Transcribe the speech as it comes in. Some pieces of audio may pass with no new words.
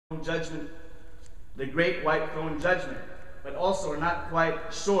judgment, the great white throne judgment, but also are not quite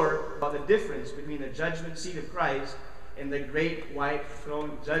sure about the difference between the judgment seat of Christ and the great white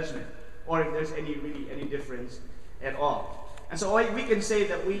throne judgment, or if there's any difference at all. And so we can say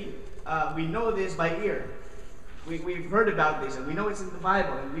that we know this by ear. We've heard about this, and we know it's in the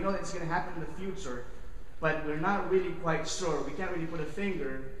Bible, and we know that it's going to happen in the future, but we're not really quite sure. We can't really put a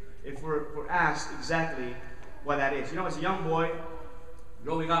finger if we're asked exactly what that is. You know, as a young boy,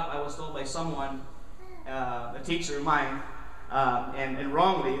 growing up, I was told by someone, a teacher of mine, and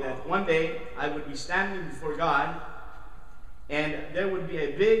wrongly, that one day I would be standing before God, and there would be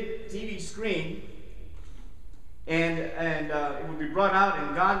a big TV screen, and it would be brought out,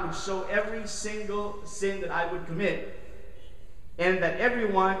 and God would show every single sin that I would commit, and that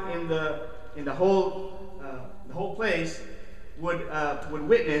everyone in the whole place would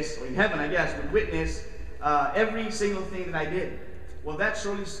witness, or in heaven, I guess, would witness every single thing that I did. Well, that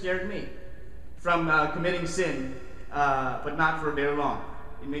surely scared me from committing sin, but not for very long.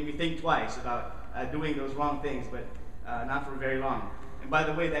 It made me think twice about doing those wrong things, but not for very long. And by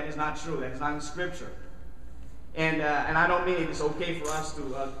the way, that is not true. That is not in Scripture. And I don't mean it's okay for us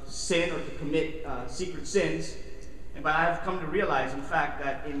to sin or to commit secret sins. But I have come to realize, in fact,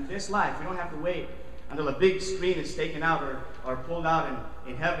 that in this life, we don't have to wait until a big screen is taken out or pulled out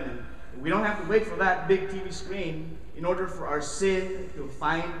in heaven. And we don't have to wait for that big TV screen in order for our sin to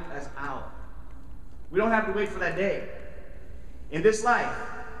find us out. We don't have to wait for that day. In this life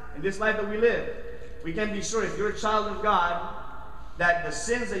that we live, we can be sure, if you're a child of God, that the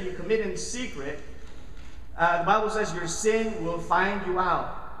sins that you commit in secret, the Bible says your sin will find you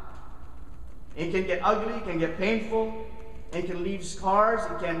out. It can get ugly, it can get painful, it can leave scars,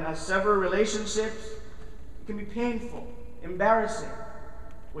 it can sever relationships. It can be painful, embarrassing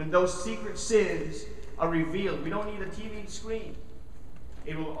when those secret sins are revealed. We don't need a TV screen.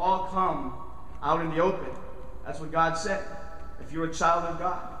 It will all come out in the open. That's what God said, if you're a child of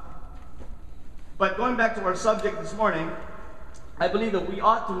God. But going back to our subject this morning, I believe that we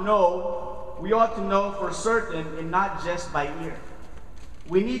ought to know for certain, and not just by ear.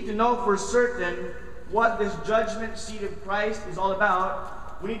 We need to know for certain what this judgment seat of Christ is all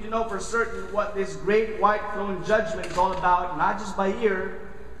about. We need to know for certain what this great white throne judgment is all about, not just by ear,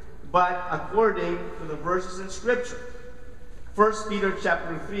 but according to the verses in Scripture. 1 Peter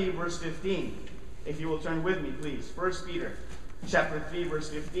chapter 3, verse 15. If you will turn with me, please. 1 Peter chapter 3, verse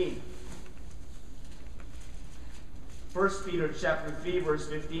 15. 1 Peter chapter 3, verse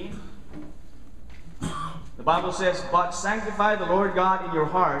 15. The Bible says, "But sanctify the Lord God in your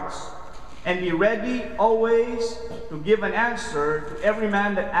hearts, and be ready always to give an answer to every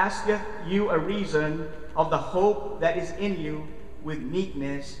man that asketh you a reason of the hope that is in you with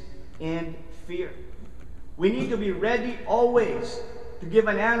meekness and fear." We need to be ready always to give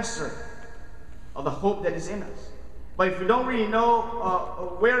an answer of the hope that is in us. But if we don't really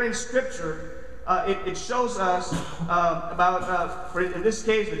know where in Scripture it shows us about, in this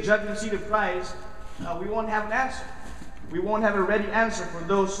case, the judgment seat of Christ, we won't have an answer. We won't have a ready answer for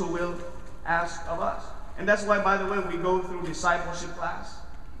those who will ask of us. And that's why, by the way, we go through discipleship class.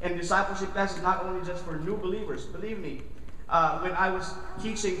 And discipleship class is not only just for new believers. Believe me, when I was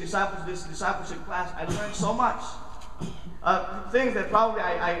teaching this discipleship class, I learned so much. Things that probably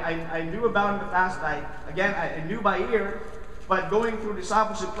I knew about in the past. I knew by ear. But going through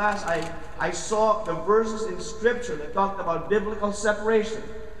discipleship class, I saw the verses in Scripture that talked about biblical separation,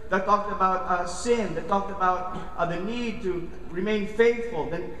 that talked about sin, that talked about the need to remain faithful,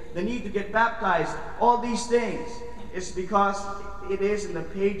 the need to get baptized. All these things is because it is in the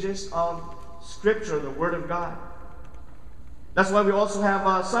pages of Scripture, the Word of God. That's why we also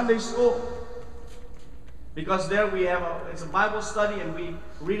have Sunday school, because there we have it's a Bible study, and we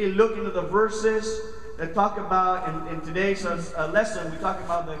really look into the verses that talk about, in today's lesson, we talk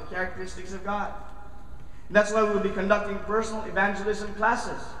about the characteristics of God. And that's why we'll be conducting personal evangelism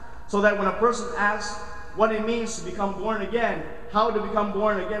classes, so that when a person asks what it means to become born again, how to become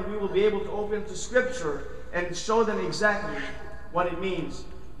born again, we will be able to open to Scripture and show them exactly what it means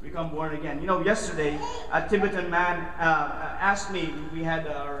to become born again. You know, yesterday, a Tibetan man asked me, we had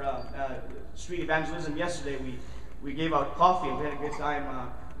our street evangelism yesterday. We gave out coffee, and we had a good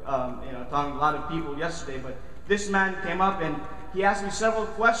time talking to a lot of people yesterday. But this man came up and he asked me several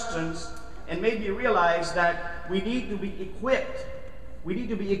questions and made me realize that we need to be equipped. We need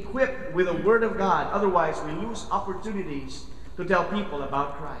to be equipped with the Word of God. Otherwise, we lose opportunities to tell people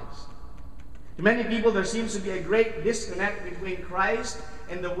about Christ. To many people, there seems to be a great disconnect between Christ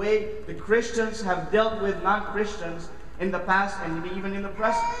and the way the Christians have dealt with non-Christians in the past and even in the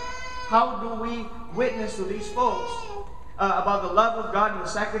present. How do we witness to these folks about the love of God and the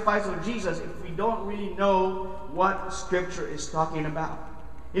sacrifice of Jesus if we don't really know what Scripture is talking about.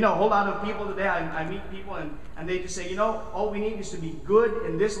 You know, a whole lot of people today, I meet people and they just say, you know, all we need is to be good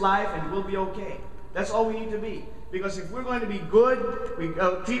in this life and we'll be okay. That's all we need to be. Because if we're going to be good, we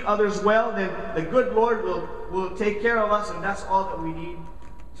treat others well, then the good Lord will take care of us, and that's all that we need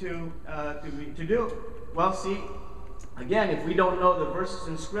to do. Well, see, again, if we don't know the verses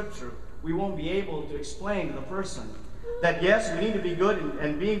in Scripture, we won't be able to explain to the person that yes, we need to be good,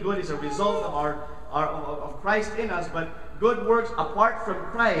 and being good is a result of of Christ in us, but good works apart from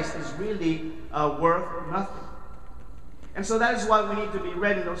Christ is really worth nothing. And so that is why we need to be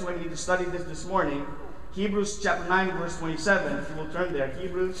ready, and that's why we need to study this morning. Hebrews chapter 9, verse 27, if you will turn there.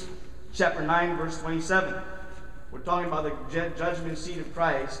 Hebrews chapter 9, verse 27. We're talking about the judgment seat of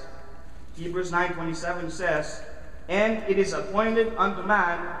Christ. Hebrews 9:27 says, "And it is appointed unto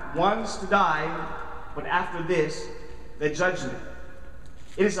man once to die, but after this, the judgment."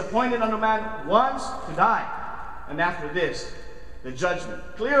 It is appointed unto man once to die, and after this, the judgment.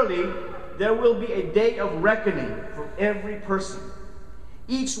 Clearly, there will be a day of reckoning for every person.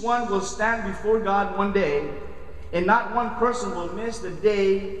 Each one will stand before God one day, and not one person will miss the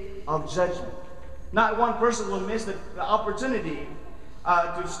day of judgment. Not one person will miss the opportunity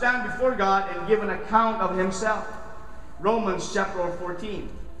to stand before God and give an account of himself. Romans chapter 14.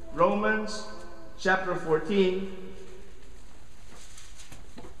 Romans chapter 14.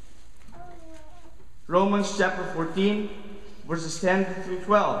 Romans chapter 14, verses 10 through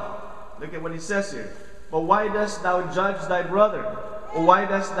 12. Look at what it says here. "But why dost thou judge thy brother? Or why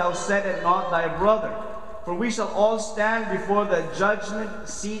dost thou set at naught thy brother? For we shall all stand before the judgment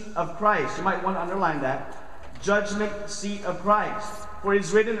seat of Christ." You might want to underline that. Judgment seat of Christ. "For it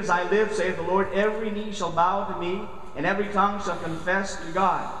is written, As I live, saith the Lord, every knee shall bow to me, and every tongue shall confess to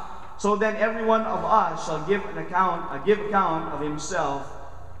God. So then every one of us shall give account of himself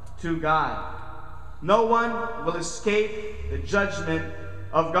to God." No one will escape the judgment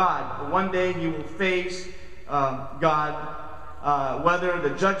of God. One day he will face God, whether the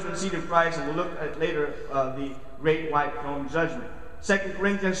judgment seat of Christ, and we'll look at later the great white throne judgment. 2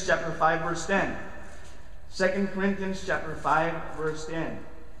 Corinthians chapter 5, verse 10. 2 Corinthians chapter 5, verse 10.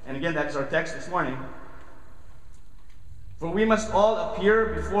 And again, that is our text this morning. "For we must all appear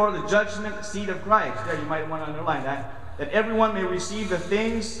before the judgment seat of Christ." There, you might want to underline that everyone may receive the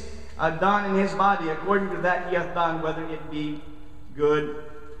things done in his body according to that he hath done, whether it be good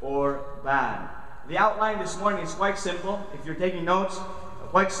or bad. The outline this morning is quite simple. If you're taking notes,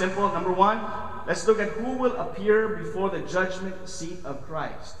 quite simple. Number one, let's look at who will appear before the judgment seat of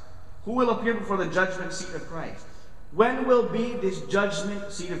Christ. Who will appear before the judgment seat of Christ? When will be this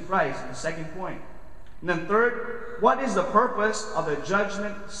judgment seat of Christ? The second point. And then third, what is the purpose of the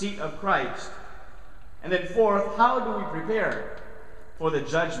judgment seat of Christ? And then fourth, how do we prepare for the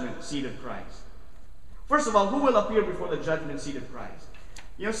judgment seat of Christ? First of all, who will appear before the judgment seat of Christ?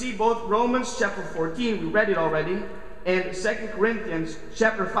 You see, both Romans chapter 14, we read it already, and 2 Corinthians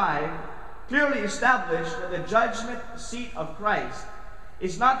chapter 5 clearly establish that the judgment seat of Christ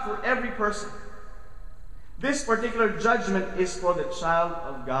is not for every person. This particular judgment is for the child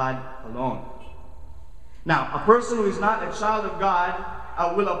of God alone. Now, a person who is not a child of God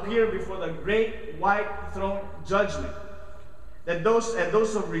will appear before the great white throne judgment. That those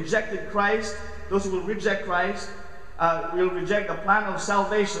who have rejected Christ, those who will reject Christ, will reject the plan of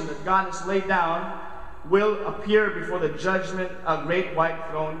salvation that God has laid down, will appear before the judgment, great white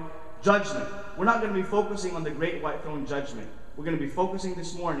throne judgment. We're not going to be focusing on the great white throne judgment. We're going to be focusing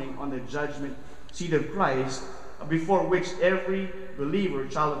this morning on the judgment seat of Christ, before which every believer,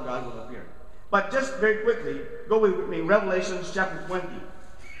 child of God, will appear. But just very quickly, go with me, Revelation chapter 20.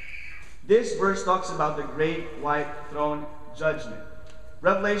 This verse talks about the great white throne judgment.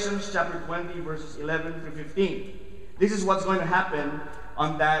 Revelation chapter 20, verses 11 through 15. This is what's going to happen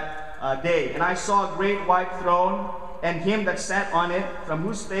on that day. "And I saw a great white throne, and him that sat on it, from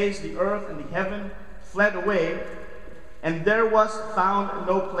whose face the earth and the heaven fled away, and there was found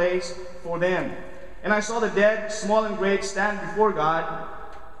no place for them. And I saw the dead, small and great, stand before God.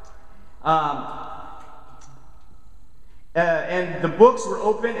 And the books were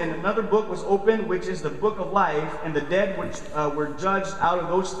open, and another book was open, which is the book of life. And the dead were judged out of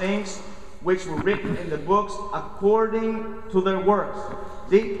those things which were written in the books according to their works."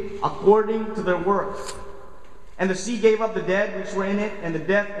 See? According to their works. "And the sea gave up the dead which were in it, and the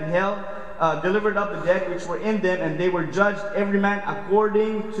death and hell delivered up the dead which were in them, and they were judged every man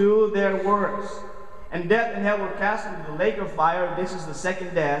according to their works. And death and hell were cast into the lake of fire. This is the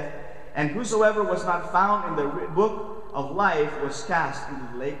second death. And whosoever was not found in the book of life was cast into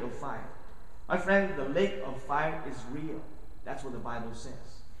the lake of fire." My friend, the lake of fire is real. That's what the Bible says.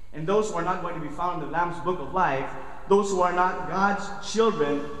 And those who are not going to be found in the Lamb's book of life, those who are not God's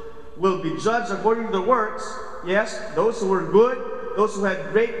children, will be judged according to their works. Yes, those who were good, those who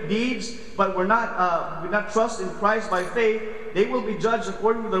had great deeds, but were not trust in Christ by faith, they will be judged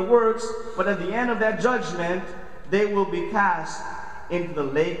according to their works. But at the end of that judgment, they will be cast into the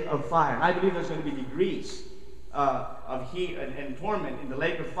lake of fire. And I believe there's going to be degrees of heat and torment in the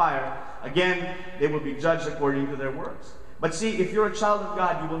lake of fire. Again, they will be judged according to their works. But see, if you're a child of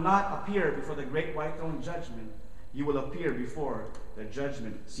God, you will not appear before the great white throne judgment. You will appear before the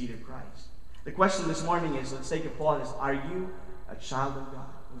judgment seat of Christ. The question this morning is, let's take a pause, is, are you a child of God?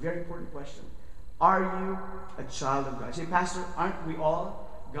 A very important question. Are you a child of God? You say, Pastor, aren't we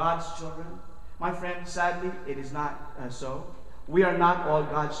all God's children? My friend, sadly, it is not so. We are not all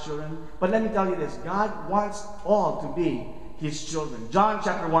God's children. But let me tell you this, God wants all to be His children. John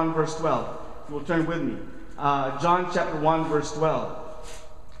chapter 1, verse 12. If you will turn with me. John chapter 1, verse 12.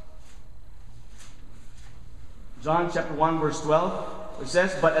 John chapter 1, verse 12. It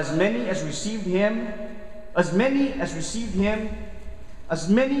says, but as many as received Him, to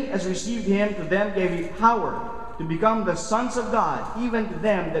them gave He power to become the sons of God, even to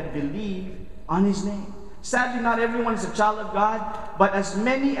them that believe on His name. Sadly, not everyone is a child of God, but as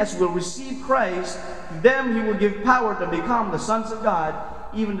many as will receive Christ, to them He will give power to become the sons of God,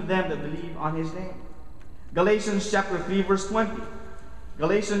 even to them that believe on His name. Galatians chapter 3, verse 20.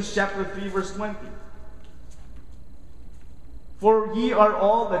 Galatians chapter 3, verse 20. For ye are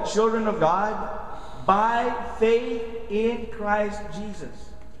all the children of God by faith in Christ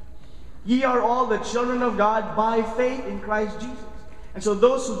Jesus. Ye are all the children of God by faith in Christ Jesus. And so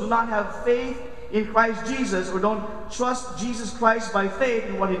those who do not have faith in Christ Jesus, or don't trust Jesus Christ by faith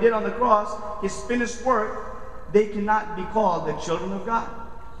in what He did on the cross, His finished work, they cannot be called the children of God.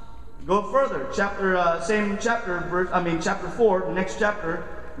 Go further, chapter 4, the next chapter,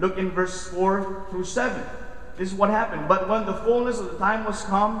 look in verse 4 through 7. This is what happened. But when the fullness of the time was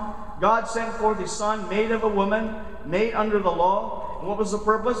come, God sent forth His Son, made of a woman, made under the law. And what was the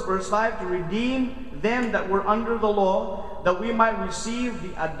purpose? Verse 5, to redeem them that were under the law, that we might receive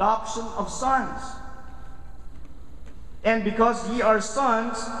the adoption of sons. And because ye are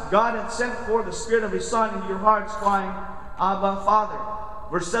sons, God hath sent forth the Spirit of His Son into your hearts, crying, Abba, Father.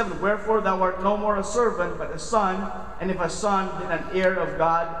 Verse 7, wherefore thou art no more a servant, but a son, and if a son, then an heir of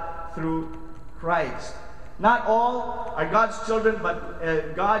God through Christ. Not all are God's children, but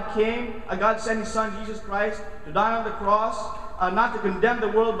God sent His Son, Jesus Christ, to die on the cross, not to condemn the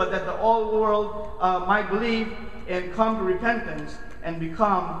world, but that the whole world might believe and come to repentance and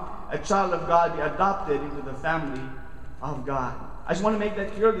become a child of God, be adopted into the family of God. I just want to make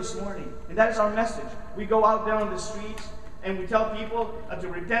that clear this morning. And that is our message. We go out there on the streets and we tell people to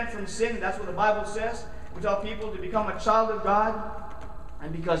repent from sin. That's what the Bible says. We tell people to become a child of God,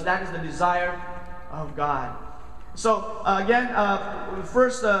 and because that is the desire of God. So again,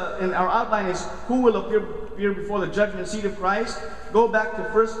 first in our outline is who will appear before the judgment seat of Christ. Go back to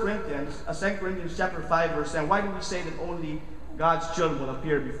 2 Corinthians chapter 5, verse 10. Why do we say that only God's children will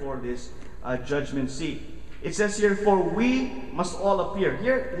appear before this judgment seat? It says here, for we must all appear.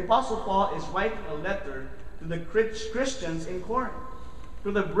 Here, the Apostle Paul is writing a letter to the Christians in Corinth,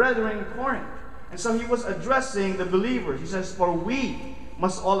 to the brethren in Corinth. And so he was addressing the believers. He says, for we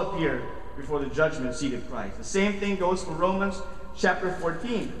must all appear before the judgment seat of Christ. The same thing goes for Romans chapter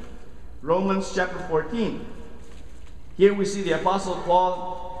 14. Romans chapter 14. Here we see the Apostle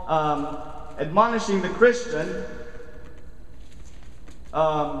Paul admonishing the Christian.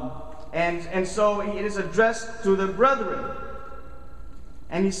 And so it is addressed to the brethren.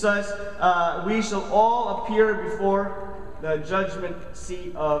 And he says, we shall all appear before the judgment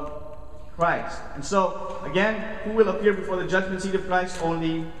seat of Christ. And so, again, who will appear before the judgment seat of Christ?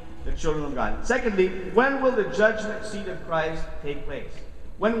 Only the children of God. Secondly, when will the judgment seat of Christ take place?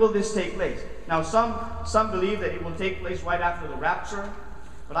 When will this take place? Now, some believe that it will take place right after the rapture.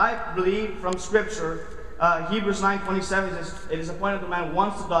 But I believe from Scripture, Hebrews 9:27 says, it is appointed the man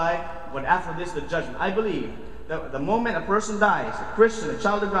once to die, but after this the judgment. I believe that the moment a person dies, a Christian, a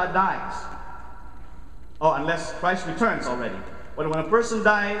child of God dies, unless Christ returns already. But when a person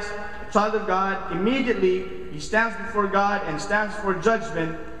dies, a child of God, immediately he stands before God and stands for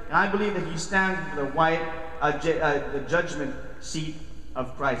judgment. And I believe that he stands before the judgment seat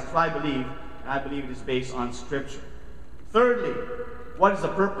of Christ. That's what I believe, and I believe it is based on Scripture. Thirdly, what is the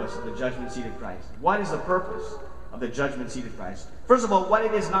purpose of the judgment seat of Christ? What is the purpose of the judgment seat of Christ? First of all, what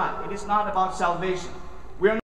it is not. It is not about salvation.